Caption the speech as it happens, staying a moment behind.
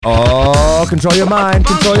Oh, control your mind,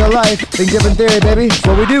 control your life. Think Different Theory, baby. That's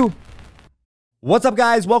what we do. What's up,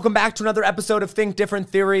 guys? Welcome back to another episode of Think Different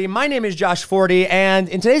Theory. My name is Josh Forti, and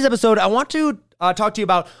in today's episode, I want to talk to you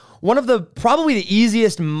about one of the probably the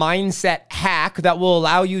easiest mindset hack that will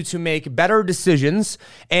allow you to make better decisions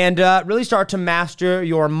and really start to master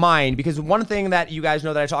your mind. Because one thing that you guys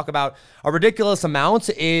know that I talk about a ridiculous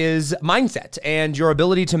amount is mindset and your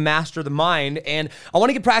ability to master the mind. And I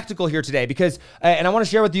want to get practical here today because, and I want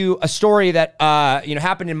to share with you a story that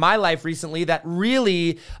happened in my life recently that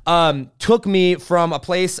really took me from a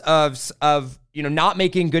place of not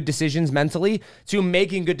making good decisions mentally to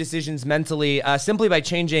making good decisions mentally simply by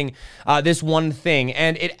changing this one thing.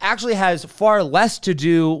 And it actually has far less to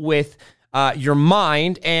do with your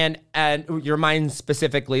mind and your mind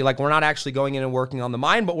specifically. Like, we're not actually going in and working on the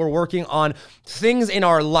mind, but we're working on things in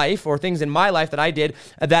our life or things in my life that I did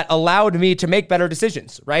that allowed me to make better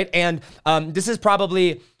decisions, right? And this is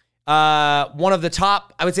probably one of the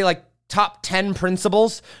top, I would say, top 10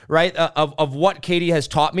 principles, right, of what Katie has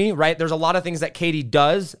taught me, right? There's a lot of things that Katie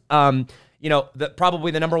does.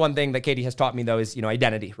 Probably the number one thing that Katie has taught me, though, is,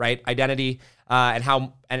 identity, right? Identity and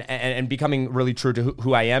how, and becoming really true to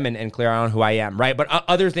who I am and clear on who I am, right? But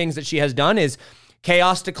other things that she has done is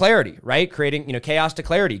chaos to clarity, right? Creating, chaos to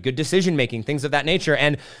clarity, good decision-making, things of that nature.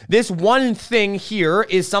 And this one thing here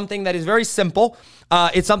is something that is very simple.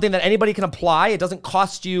 It's something that anybody can apply. It doesn't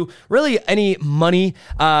cost you really any money,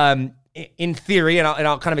 in theory, and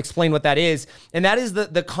I'll kind of explain what that is. And that is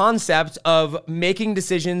the concept of making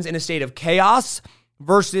decisions in a state of chaos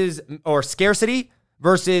or scarcity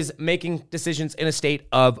versus making decisions in a state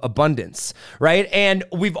of abundance, right? And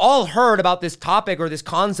we've all heard about this topic or this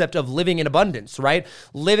concept of living in abundance, right?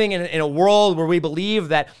 Living in a world where we believe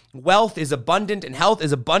that wealth is abundant and health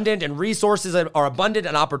is abundant and resources are abundant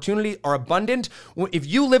and opportunity are abundant. If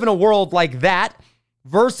you live in a world like that,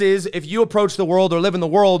 versus if you approach the world or live in the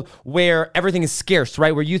world where everything is scarce,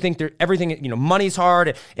 right? Where you think everything, money's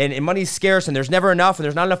hard and money's scarce and there's never enough and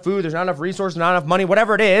there's not enough food, there's not enough resources, not enough money,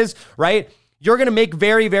 whatever it is, right? You're going to make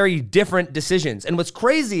very, very different decisions. And what's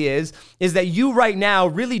crazy is that you right now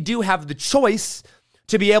really do have the choice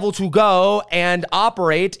to be able to go and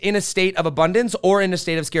operate in a state of abundance or in a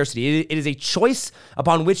state of scarcity. It is a choice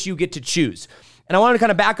upon which you get to choose. And I wanted to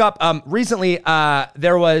kind of back up. Recently,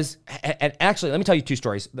 there was, and actually, let me tell you two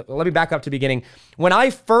stories. Let me back up to the beginning. When I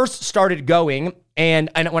first started going and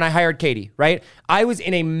when I hired Katie, right, I was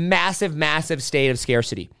in a massive, massive state of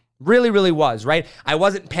scarcity. Really, really was, right? I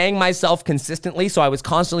wasn't paying myself consistently, so I was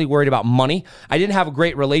constantly worried about money. I didn't have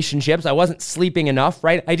great relationships. I wasn't sleeping enough,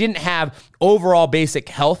 right? I didn't have overall basic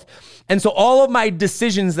health. And so all of my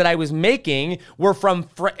decisions that I was making were from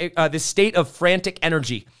this state of frantic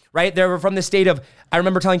energy, right? They were from the state of, I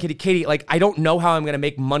remember telling Katie, I don't know how I'm going to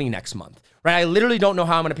make money next month, right? I literally don't know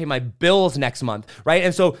how I'm going to pay my bills next month, right?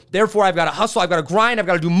 And so therefore I've got to hustle, I've got to grind, I've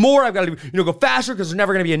got to do more, I've got to go faster because there's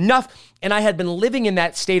never going to be enough. And I had been living in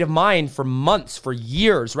that state of mind for months, for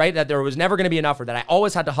years, right? That there was never going to be enough or that I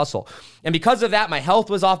always had to hustle. And because of that, my health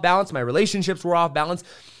was off balance, my relationships were off balance.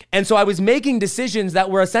 And so I was making decisions that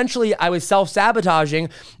were essentially, I was self-sabotaging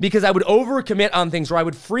because I would overcommit on things or I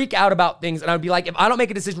would freak out about things. And I would be like, if I don't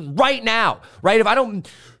make a decision right now, right? If I don't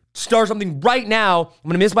start something right now, I'm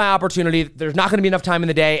going to miss my opportunity. There's not going to be enough time in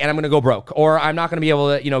the day and I'm going to go broke, or I'm not going to be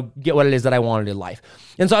able to, get what it is that I wanted in life.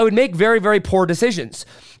 And so I would make very, very poor decisions.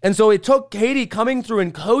 And so it took Katie coming through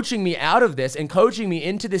and coaching me out of this and coaching me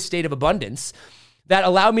into this state of abundance that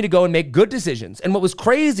allowed me to go and make good decisions. And what was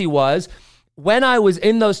crazy was, when I was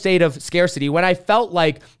in those state of scarcity, when I felt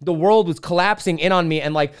like the world was collapsing in on me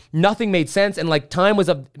and nothing made sense and time was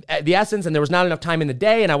of the essence and there was not enough time in the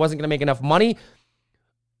day and I wasn't going to make enough money,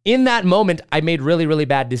 in that moment, I made really, really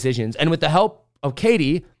bad decisions. And with the help of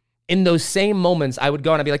Katie, in those same moments, I would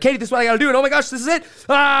go and I'd be like, Katie, this is what I got to do. And oh my gosh, this is it.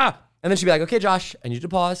 And then she'd be like, okay, Josh, I need you to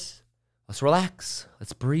pause. Let's relax.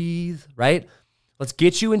 Let's breathe, right? Let's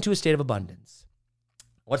get you into a state of abundance.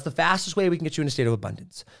 What's the fastest way we can get you in a state of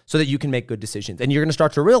abundance so that you can make good decisions? And you're going to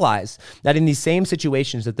start to realize that in these same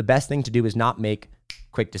situations that the best thing to do is not make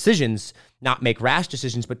quick decisions, not make rash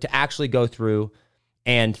decisions, but to actually go through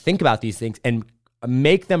and think about these things and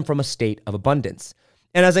make them from a state of abundance.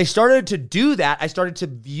 And as I started to do that, I started to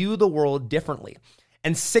view the world differently.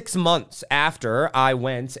 And 6 months after I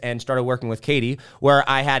went and started working with Katie, where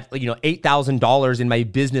I had, $8,000 in my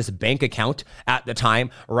business bank account at the time,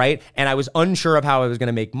 right? And I was unsure of how I was going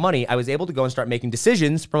to make money. I was able to go and start making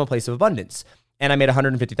decisions from a place of abundance. And I made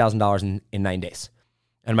 $150,000 in 9 days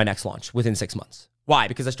and my next launch within 6 months. Why?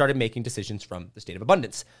 Because I started making decisions from the state of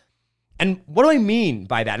abundance. And what do I mean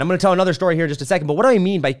by that? And I'm going to tell another story here in just a second, but what do I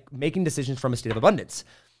mean by making decisions from a state of abundance?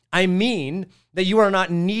 I mean that you are not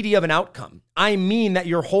needy of an outcome. I mean that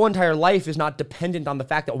your whole entire life is not dependent on the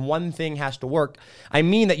fact that one thing has to work. I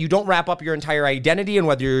mean that you don't wrap up your entire identity and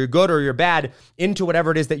whether you're good or you're bad into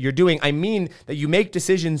whatever it is that you're doing. I mean that you make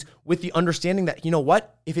decisions with the understanding that, you know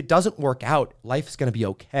what? If it doesn't work out, life is going to be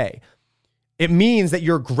okay. It means that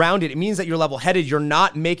you're grounded. It means that you're level-headed. You're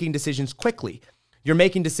not making decisions quickly. You're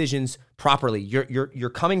making decisions properly. You're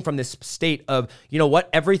coming from this state of, you know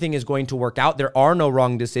what, everything is going to work out. There are no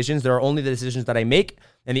wrong decisions. There are only the decisions that I make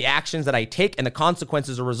and the actions that I take and the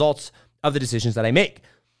consequences or results of the decisions that I make.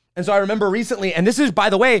 And so I remember recently, and this is,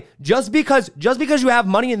 by the way, just because you have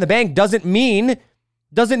money in the bank doesn't mean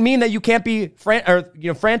that you can't be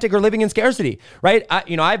frantic or living in scarcity, right?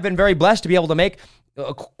 I've been very blessed to be able to make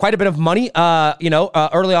quite a bit of money,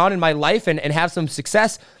 early on in my life and have some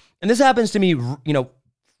success. And this happens to me,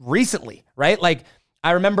 recently, right? Like,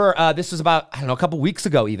 I remember this was about, a couple weeks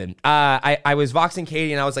ago even. I was voxing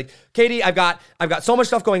Katie and I was like, Katie, I've got so much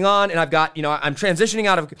stuff going on and I've got, I'm transitioning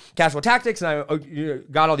out of cash flow tactics and I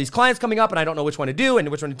got all these clients coming up and I don't know which one to do and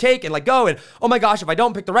which one to take and go. And oh my gosh, if I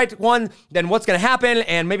don't pick the right one, then what's going to happen?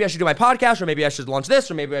 And maybe I should do my podcast or maybe I should launch this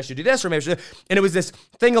or maybe I should do this or maybe I should. And it was this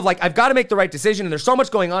thing of I've got to make the right decision and there's so much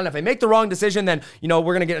going on. If I make the wrong decision, then, we're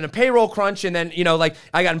going to get in a payroll crunch and then,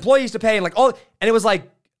 I got employees to pay and and it was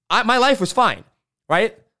my life was fine.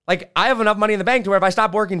 Right? I have enough money in the bank to where if I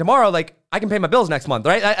stop working tomorrow, I can pay my bills next month,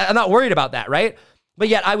 right? I'm not worried about that, right? But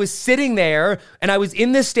yet I was sitting there and I was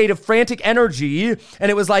in this state of frantic energy and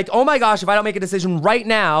it was oh my gosh, if I don't make a decision right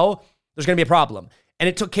now, there's going to be a problem. And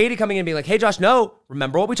it took Katie coming in and being hey Josh, no,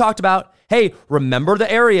 remember what we talked about. Hey, remember the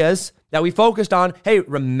areas that we focused on. Hey,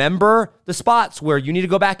 remember the spots where you need to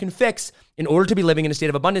go back and fix in order to be living in a state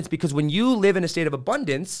of abundance. Because when you live in a state of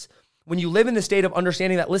abundance, when you live in the state of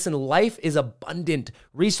understanding that, listen, life is abundant.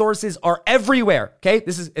 Resources are everywhere, okay?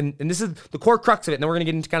 This is the core crux of it, and then we're going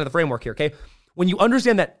to get into kind of the framework here, okay? When you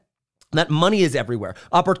understand that money is everywhere,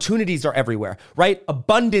 opportunities are everywhere, right?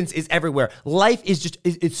 Abundance is everywhere. Life is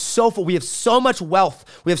it's so full. We have so much wealth.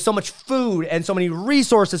 We have so much food and so many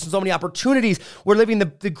resources and so many opportunities. We're living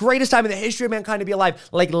the greatest time in the history of mankind to be alive.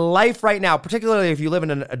 Life right now, particularly if you live in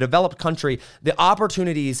a developed country, the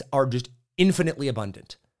opportunities are just infinitely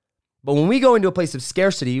abundant. But when we go into a place of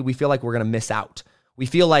scarcity, we feel like we're going to miss out. We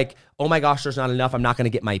feel oh my gosh, there's not enough. I'm not going to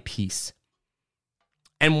get my peace.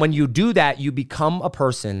 And when you do that, you become a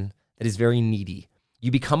person that is very needy. You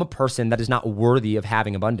become a person that is not worthy of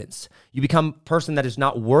having abundance. You become a person that is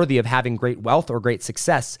not worthy of having great wealth or great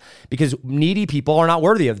success because needy people are not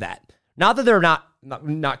worthy of that. Not that they're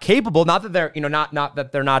not capable, not that they're, not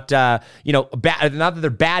that they're not, bad, not that they're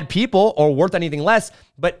bad people or worth anything less,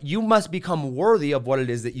 but you must become worthy of what it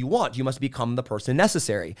is that you want. You must become the person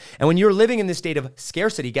necessary. And when you're living in this state of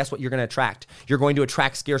scarcity, guess what you're going to attract? You're going to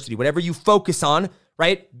attract scarcity. Whatever you focus on,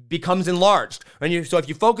 right, becomes enlarged. So if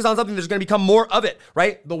you focus on something, there's going to become more of it,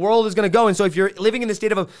 right? The world is going to go. And so if you're living in the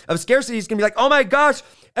state of scarcity, it's going to be oh my gosh,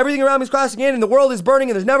 everything around me is crashing in and the world is burning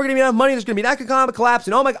and there's never going to be enough money. There's going to be an economic collapse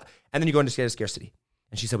and oh my God. And then you go into state of scarcity.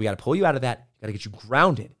 And she said, we got to pull you out of that. Got to get you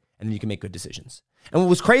grounded and then you can make good decisions. And what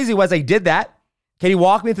was crazy was I did that. Katie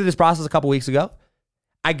walked me through this process a couple weeks ago.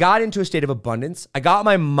 I got into a state of abundance. I got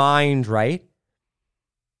my mind right.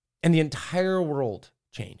 And the entire world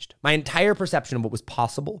changed. My entire perception of what was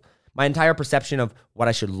possible, my entire perception of what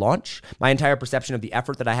I should launch, my entire perception of the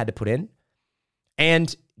effort that I had to put in.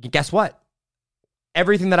 And guess what?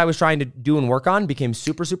 Everything that I was trying to do and work on became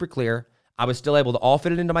super, super clear. I was still able to all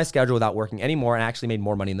fit it into my schedule without working anymore and actually made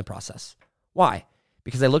more money in the process. Why?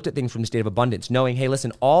 Because I looked at things from the state of abundance, knowing, hey,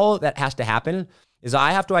 listen, all that has to happen is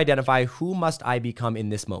I have to identify who must I become in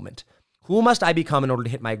this moment. Who must I become in order to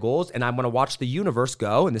hit my goals? And I'm going to watch the universe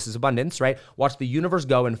go, and this is abundance, right? Watch the universe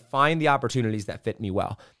go and find the opportunities that fit me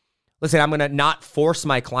well. Listen, I'm going to not force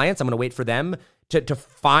my clients. I'm going to wait for them to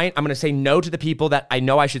find, I'm going to say no to the people that I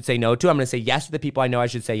know I should say no to. I'm going to say yes to the people I know I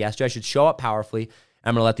should say yes to. I should show up powerfully.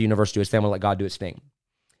 I'm going to let the universe do its thing. I'm going to let God do its thing.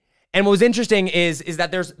 And what was interesting is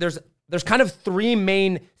that there's kind of three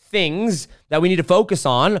main things that we need to focus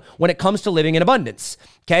on when it comes to living in abundance,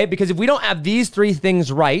 okay? Because if we don't have these three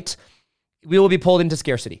things right, we will be pulled into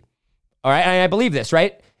scarcity, all right? And I believe this,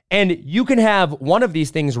 right? And you can have one of these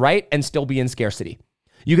things right and still be in scarcity.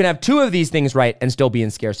 You can have two of these things right and still be in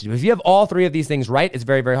scarcity. But if you have all three of these things right, it's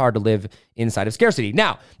very, very hard to live inside of scarcity.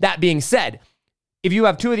 Now, that being said, if you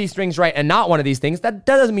have two of these things right and not one of these things, that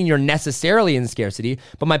doesn't mean you're necessarily in scarcity.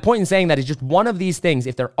 But my point in saying that is just one of these things,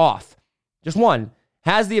 if they're off, just one,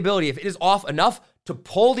 has the ability, if it is off enough, to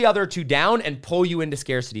pull the other two down and pull you into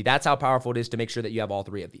scarcity. That's how powerful it is to make sure that you have all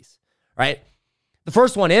three of these, right? The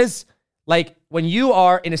first one is, when you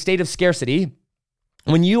are in a state of scarcity,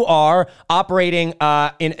 when you are operating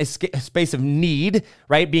in a space of need,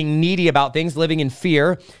 right? Being needy about things, living in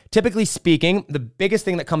fear, typically speaking, the biggest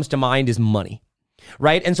thing that comes to mind is money,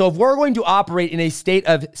 right? And so if we're going to operate in a state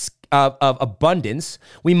of abundance,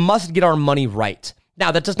 we must get our money right. Now,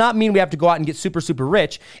 that does not mean we have to go out and get super, super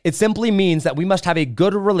rich. It simply means that we must have a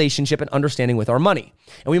good relationship and understanding with our money.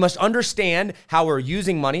 And we must understand how we're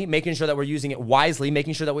using money, making sure that we're using it wisely,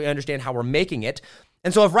 making sure that we understand how we're making it.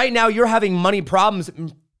 And so if right now you're having money problems,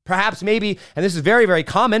 perhaps maybe, and this is very, very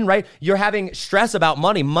common, right? You're having stress about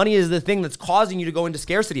money. Money is the thing that's causing you to go into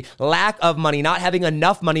scarcity. Lack of money, not having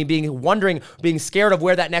enough money, being scared of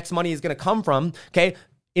where that next money is going to come from, okay?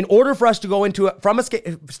 In order for us to go from a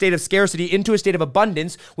state of scarcity into a state of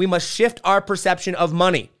abundance, we must shift our perception of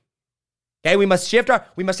money. Okay, we must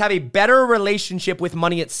have a better relationship with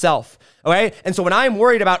money itself. Okay, and so when I'm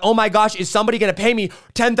worried about, oh my gosh, is somebody going to pay me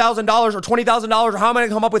 $10,000 or $20,000, or how am I going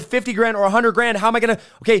to come up with 50 grand or 100 grand? How am I going to?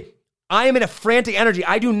 Okay, I am in a frantic energy.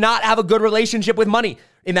 I do not have a good relationship with money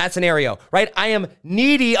in that scenario. Right, I am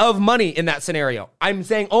needy of money in that scenario. I'm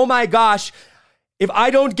saying, oh my gosh, if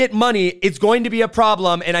I don't get money, it's going to be a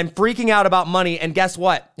problem, and I'm freaking out about money. And guess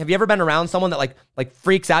what? Have you ever been around someone that like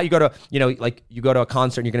freaks out? You go to a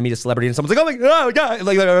concert and you're gonna meet a celebrity, and someone's like, oh my God,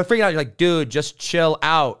 like they're freaking out. You're like, dude, just chill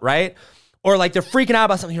out, right? Or like they're freaking out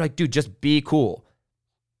about something. You're like, dude, just be cool.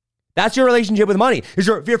 That's your relationship with money. If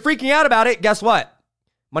you're freaking out about it, guess what?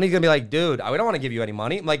 Money's gonna be like, dude, we don't want to give you any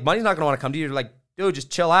money. Like, money's not gonna want to come to you. You're like, dude,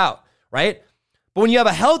 just chill out, right? But when you have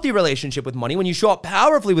a healthy relationship with money, when you show up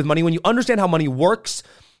powerfully with money, when you understand how money works,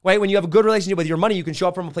 right? When you have a good relationship with your money, you can show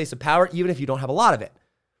up from a place of power even if you don't have a lot of it,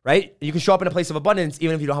 right? You can show up in a place of abundance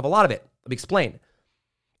even if you don't have a lot of it. Let me explain.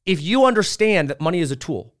 If you understand that money is a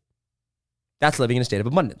tool, that's living in a state of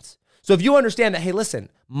abundance. So if you understand that, hey, listen,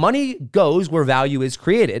 money goes where value is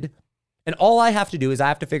created, and all I have to do is I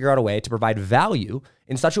have to figure out a way to provide value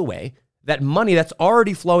in such a way that money that's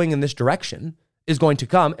already flowing in this direction is going to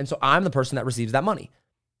come, and so I'm the person that receives that money.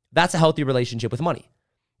 That's a healthy relationship with money.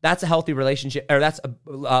 That's a healthy relationship, or that's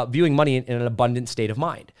viewing money in an abundant state of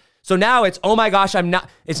mind. So now it's, oh my gosh, now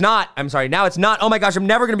it's not, oh my gosh, I'm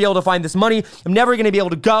never going to be able to find this money. I'm never going to be able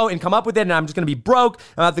to go and come up with it, and I'm just going to be broke.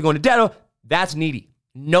 I'm have to go into debt. That's needy.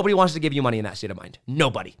 Nobody wants to give you money in that state of mind.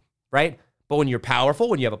 Nobody, right? But when you're powerful,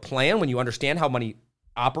 when you have a plan, when you understand how money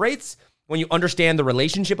operates, when you understand the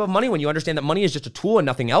relationship of money, when you understand that money is just a tool and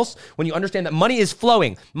nothing else, when you understand that money is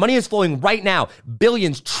flowing right now,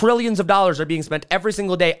 billions, trillions of dollars are being spent every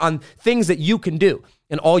single day on things that you can do.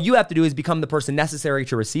 And all you have to do is become the person necessary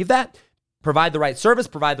to receive that, provide the right service,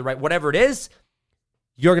 provide the right, whatever it is,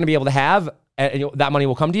 you're going to be able to have, and that money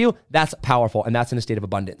will come to you. That's powerful, and that's in a state of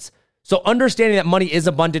abundance. So understanding that money is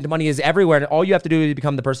abundant, money is everywhere, and all you have to do is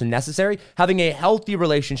become the person necessary. Having a healthy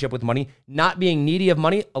relationship with money, not being needy of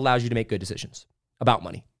money, allows you to make good decisions about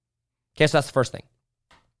money. Okay, so that's the first thing.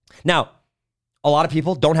 Now, a lot of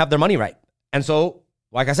people don't have their money right. And so,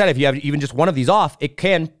 like I said, if you have even just one of these off, it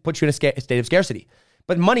can put you in a state of scarcity.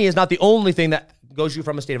 But money is not the only thing that goes you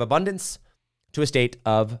from a state of abundance to a state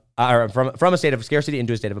of, from a state of scarcity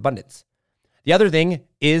into a state of abundance. The other thing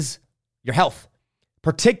is your health.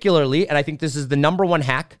 Particularly, and I think this is the number one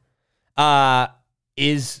hack,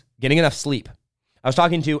 is getting enough sleep. I was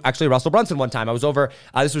talking to actually Russell Brunson one time. I was over,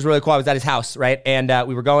 this was really cool. I was at his house, right? And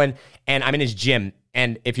we were going, and I'm in his gym.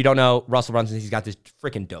 And if you don't know Russell Brunson, he's got this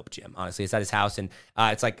freaking dope gym, honestly. It's at his house, and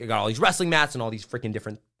it's like got all these wrestling mats and all these freaking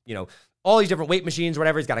different, all these different weight machines or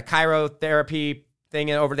whatever. He's got a cryotherapy thing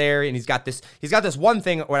over there, and he's got this one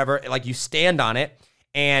thing or whatever, like you stand on it,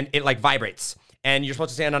 and it like vibrates. And you're supposed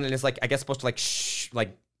to stand on it, and it's like, I guess supposed to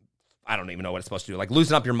I don't even know what it's supposed to do, like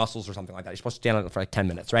loosen up your muscles or something like that. You're supposed to stand on it for like 10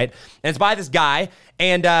 minutes, right? And it's by this guy,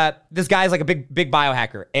 and this guy is like a big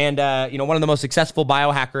biohacker, and one of the most successful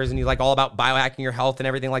biohackers, and he's like all about biohacking your health and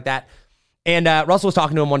everything like that. And Russell was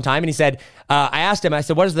talking to him one time, and he said, I asked him, I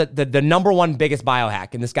said, what is the number one biggest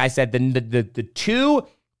biohack? And this guy said the two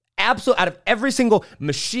absolute, out of every single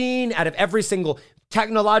machine, out of every single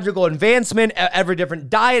technological advancement, every different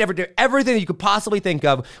diet, everything that you could possibly think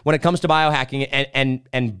of when it comes to biohacking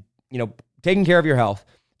and taking care of your health,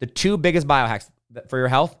 the two biggest biohacks for your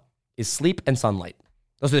health is sleep and sunlight.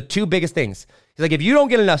 Those are the two biggest things. He's like, if you don't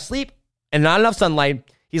get enough sleep and not enough sunlight,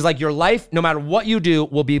 he's like, your life, no matter what you do,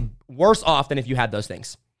 will be worse off than if you had those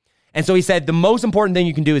things. And so he said, the most important thing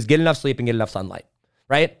you can do is get enough sleep and get enough sunlight,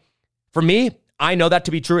 right? For me, I know that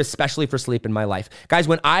to be true, especially for sleep in my life. Guys,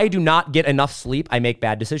 when I do not get enough sleep, I make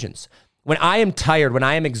bad decisions. When I am tired, when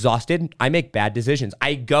I am exhausted, I make bad decisions.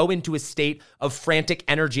 I go into a state of frantic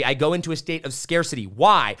energy. I go into a state of scarcity.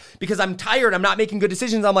 Why? Because I'm tired. I'm not making good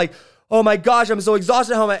decisions. I'm like, oh my gosh, I'm so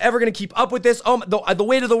exhausted. How am I ever going to keep up with this? Oh, the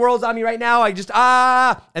weight of the world's on me right now.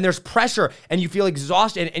 And there's pressure and you feel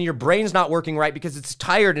exhausted and your brain's not working right because it's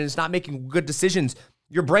tired and it's not making good decisions.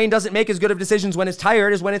 Your brain doesn't make as good of decisions when it's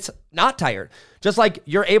tired as when it's not tired. Just like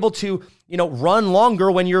you're able to, run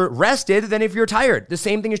longer when you're rested than if you're tired. The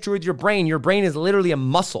same thing is true with your brain. Your brain is literally a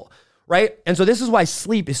muscle, right? And so this is why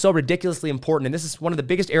sleep is so ridiculously important. And this is one of the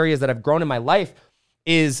biggest areas that I've grown in my life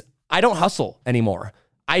is I don't hustle anymore.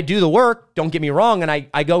 I do the work, don't get me wrong, and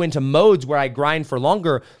I go into modes where I grind for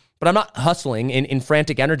longer, but I'm not hustling in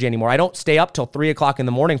frantic energy anymore. I don't stay up till 3 o'clock in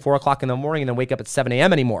the morning, 4 o'clock in the morning, and then wake up at 7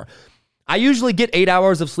 a.m. anymore. I usually get 8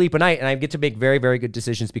 hours of sleep a night, and I get to make very, very good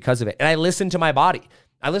decisions because of it. And I listen to my body.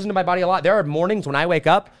 I listen to my body a lot. There are mornings when I wake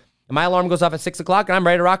up, and my alarm goes off at 6 o'clock, and I'm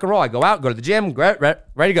ready to rock and roll. I go out, go to the gym, ready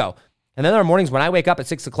to go. And then there are mornings when I wake up at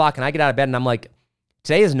 6 o'clock, and I get out of bed, and I'm like,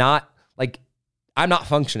 today is not, I'm not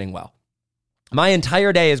functioning well. My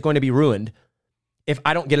entire day is going to be ruined if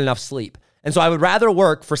I don't get enough sleep. And so I would rather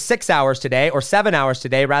work for 6 hours today or 7 hours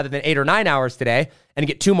today rather than 8 or 9 hours today and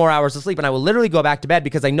get 2 more hours of sleep. And I will literally go back to bed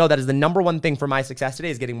because I know that is the number one thing for my success today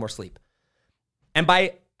is getting more sleep. And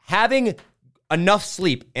by having enough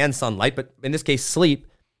sleep and sunlight, but in this case, sleep,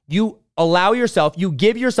 you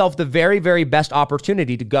give yourself the very, very best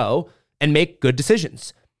opportunity to go and make good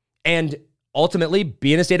decisions and ultimately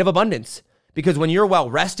be in a state of abundance. Because when you're well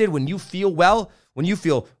rested, when you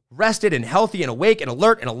feel rested and healthy and awake and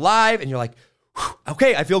alert and alive, and you're like,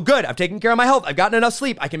 okay, I feel good. I've taken care of my health. I've gotten enough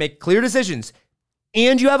sleep. I can make clear decisions.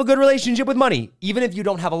 And you have a good relationship with money. Even if you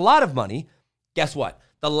don't have a lot of money, guess what?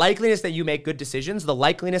 The likeliness that you make good decisions, the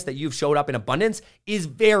likeliness that you've showed up in abundance is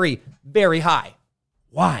very, very high.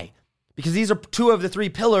 Why? Because these are 2 of the 3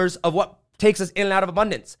 pillars of what takes us in and out of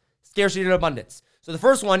abundance. Scarcity and abundance. So the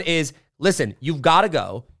first one is, listen, you've got to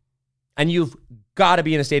go. And you've got to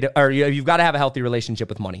be in a state of, or you've got to have a healthy relationship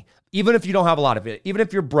with money. Even if you don't have a lot of it, even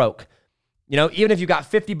if you're broke, even if you got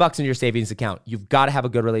 $50 in your savings account, you've got to have a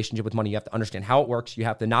good relationship with money. You have to understand how it works. You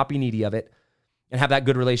have to not be needy of it and have that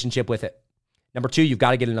good relationship with it. Number 2, you've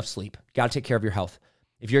got to get enough sleep. You got to take care of your health.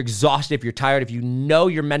 If you're exhausted, if you're tired, if you know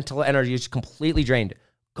your mental energy is completely drained,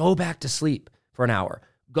 go back to sleep for an hour.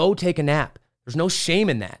 Go take a nap. There's no shame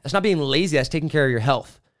in that. That's not being lazy. That's taking care of your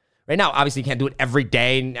health. Right now, obviously, you can't do it every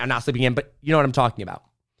day and not sleeping in, but you know what I'm talking about.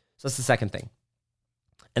 So that's the second thing.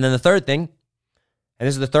 And then the third thing, and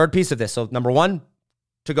this is the third piece of this. So number 1,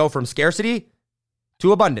 to go from scarcity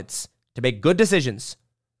to abundance, to make good decisions,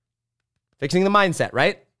 fixing the mindset,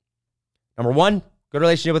 right? Number 1, good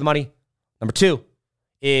relationship with money. Number 2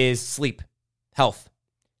 is sleep, health.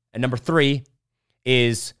 And number 3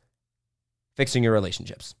 is fixing your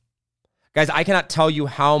relationships. Guys, I cannot tell you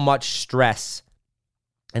how much stress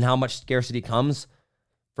and how much scarcity comes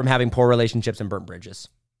from having poor relationships and burnt bridges.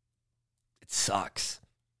 It sucks.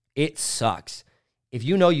 It sucks. If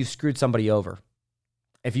you know you screwed somebody over,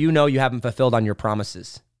 if you know you haven't fulfilled on your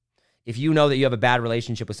promises, if you know that you have a bad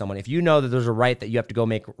relationship with someone, if you know that there's a right that you have to go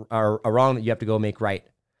make, or a wrong that you have to go make right,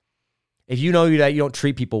 if you know that you don't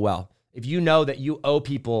treat people well, if you know that you owe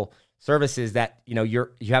people services that you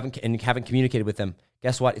haven't communicated with them,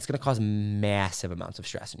 guess what? It's going to cause massive amounts of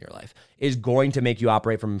stress in your life. It's going to make you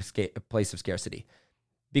operate from a place of scarcity.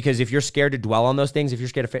 Because if you're scared to dwell on those things, if you're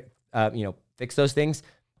scared to fix those things,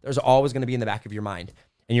 there's always going to be in the back of your mind.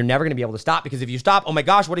 And you're never going to be able to stop, because if you stop, oh my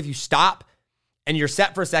gosh, what if you stop and you're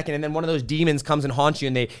set for a second and then one of those demons comes and haunts you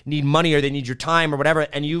and they need money or they need your time or whatever,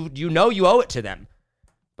 and you know you owe it to them,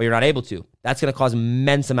 but you're not able to. That's going to cause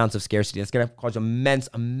immense amounts of scarcity. That's going to cause immense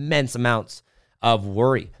amounts of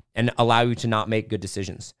worry and allow you to not make good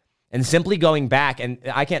decisions. And simply going back, and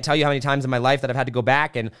I can't tell you how many times in my life that I've had to go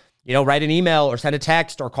back and, write an email or send a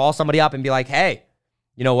text or call somebody up and be like, hey,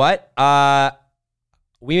 you know what?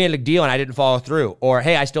 We made a deal and I didn't follow through. Or,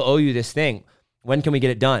 hey, I still owe you this thing. When can we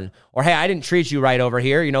get it done? Or, hey, I didn't treat you right over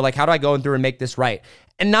here. How do I go through and make this right?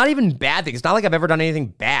 And not even bad things. It's not like I've ever done anything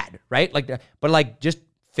bad, right? But just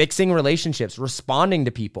fixing relationships, responding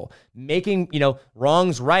to people, making,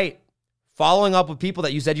 wrongs right, following up with people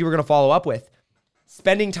that you said you were going to follow up with,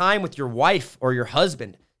 spending time with your wife or your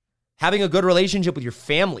husband, having a good relationship with your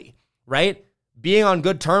family, right? Being on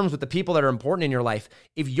good terms with the people that are important in your life.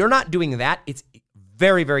 If you're not doing that, it's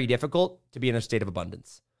very, very difficult to be in a state of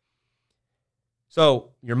abundance.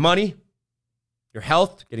 So your money, your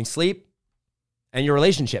health, getting sleep, and your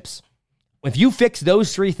relationships. If you fix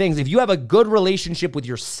those 3 things, if you have a good relationship with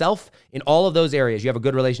yourself in all of those areas, you have a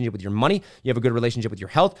good relationship with your money, you have a good relationship with your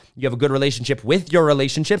health, you have a good relationship with your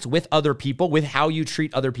relationships, with other people, with how you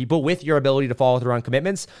treat other people, with your ability to follow through on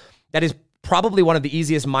commitments, that is probably one of the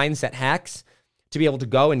easiest mindset hacks to be able to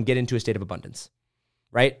go and get into a state of abundance,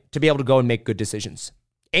 right? To be able to go and make good decisions.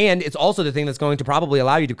 And it's also the thing that's going to probably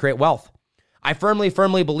allow you to create wealth. I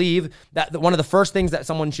firmly believe that one of the first things that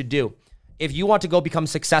someone should do, if you want to go become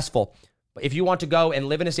successful, if you want to go and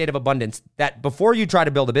live in a state of abundance, that before you try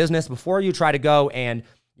to build a business, before you try to go and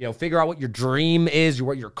figure out what your dream is,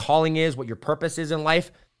 what your calling is, what your purpose is in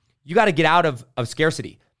life, you got to get out of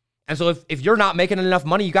scarcity. And so if you're not making enough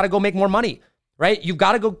money, you got to go make more money, right? You've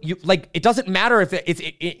got to go, it doesn't matter if it's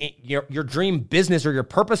your dream business or your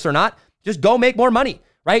purpose or not, just go make more money,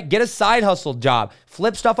 right? Get a side hustle job,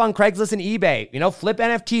 flip stuff on Craigslist and eBay, flip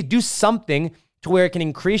NFTs, do something to where it can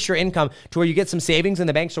increase your income, to where you get some savings in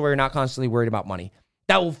the bank so where you're not constantly worried about money.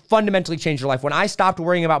 That will fundamentally change your life. When I stopped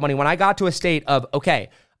worrying about money, when I got to a state of, okay,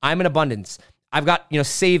 I'm in abundance, I've got,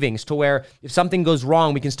 savings to where if something goes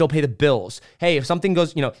wrong, we can still pay the bills. Hey, if something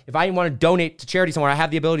goes, if I want to donate to charity somewhere, I have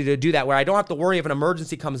the ability to do that where I don't have to worry if an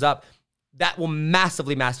emergency comes up. That will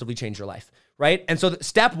massively change your life, right? And so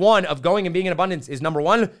step one of going and being in abundance is, number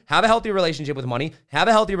one, have a healthy relationship with money, have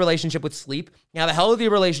a healthy relationship with sleep, have a healthy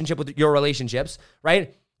relationship with your relationships,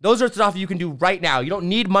 right? Those are stuff you can do right now. You don't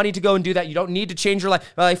need money to go and do that. You don't need to change your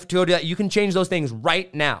life to go do that. You can change those things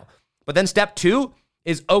right now. But then step two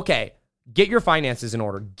is, okay, get your finances in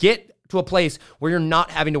order. Get to a place where you're not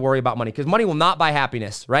having to worry about money, because money will not buy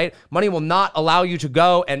happiness, right? Money will not allow you to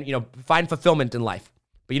go and, find fulfillment in life.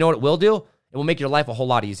 But you know what it will do? It will make your life a whole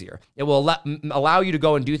lot easier. It will allow you to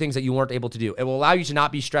go and do things that you weren't able to do. It will allow you to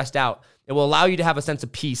not be stressed out. It will allow you to have a sense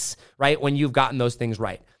of peace, right, when you've gotten those things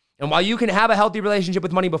right. And while you can have a healthy relationship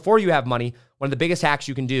with money before you have money, one of the biggest hacks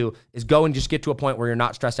you can do is go and just get to a point where you're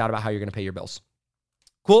not stressed out about how you're going to pay your bills.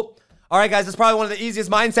 Cool. All right, guys, that's probably one of the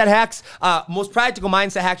easiest mindset hacks, most practical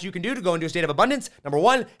mindset hacks you can do to go into a state of abundance. Number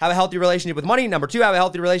one, have a healthy relationship with money. Number two, have a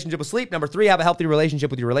healthy relationship with sleep. Number three, have a healthy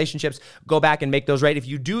relationship with your relationships. Go back and make those right. If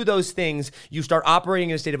you do those things, you start operating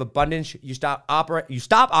in a state of abundance. You stop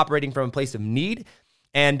operating from a place of need.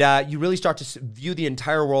 And you really start to view the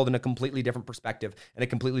entire world in a completely different perspective and a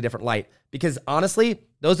completely different light. Because honestly,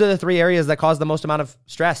 those are the three areas that cause the most amount of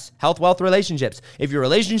stress: health, wealth, relationships. If your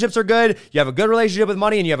relationships are good, you have a good relationship with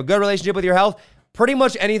money, and you have a good relationship with your health, pretty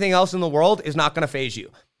much anything else in the world is not going to faze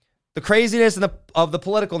you. The craziness and of the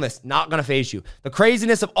politicalness, not going to faze you. The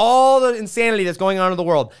craziness of all the insanity that's going on in the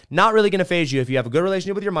world, not really going to faze you if you have a good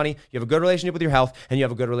relationship with your money, you have a good relationship with your health, and you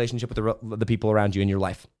have a good relationship with the people around you in your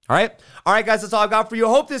life. All right? All right, guys, that's all I've got for you.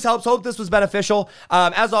 Hope this helps. Hope this was beneficial.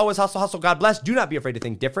 As always, hustle, hustle, God bless. Do not be afraid to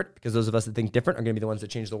think different, because those of us that think different are going to be the ones that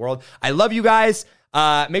change the world. I love you guys.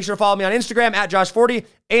 Make sure to follow me on Instagram at Josh40.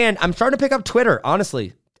 And I'm starting to pick up Twitter,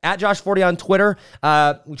 honestly. At Josh40 on Twitter.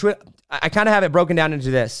 I kind of have it broken down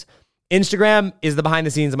into this. Instagram is the behind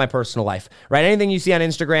the scenes of my personal life, right? Anything you see on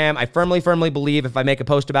Instagram, I firmly believe if I make a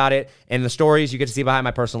post about it and the stories, you get to see behind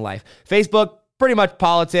my personal life. Facebook, pretty much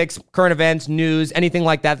politics, current events, news, anything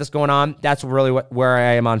like that that's going on. That's really where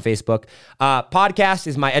I am on Facebook. Podcast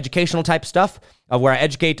is my educational type stuff, where I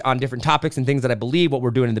educate on different topics and things that I believe, what we're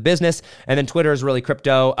doing in the business. And then Twitter is really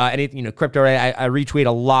crypto. Crypto. I retweet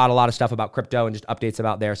a lot of stuff about crypto and just updates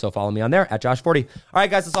about there. So follow me on there at Josh40. All right,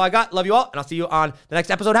 guys, that's all I got. Love you all, and I'll see you on the next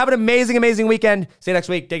episode. Have an amazing weekend. See you next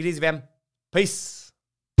week. Take it easy, fam. Peace.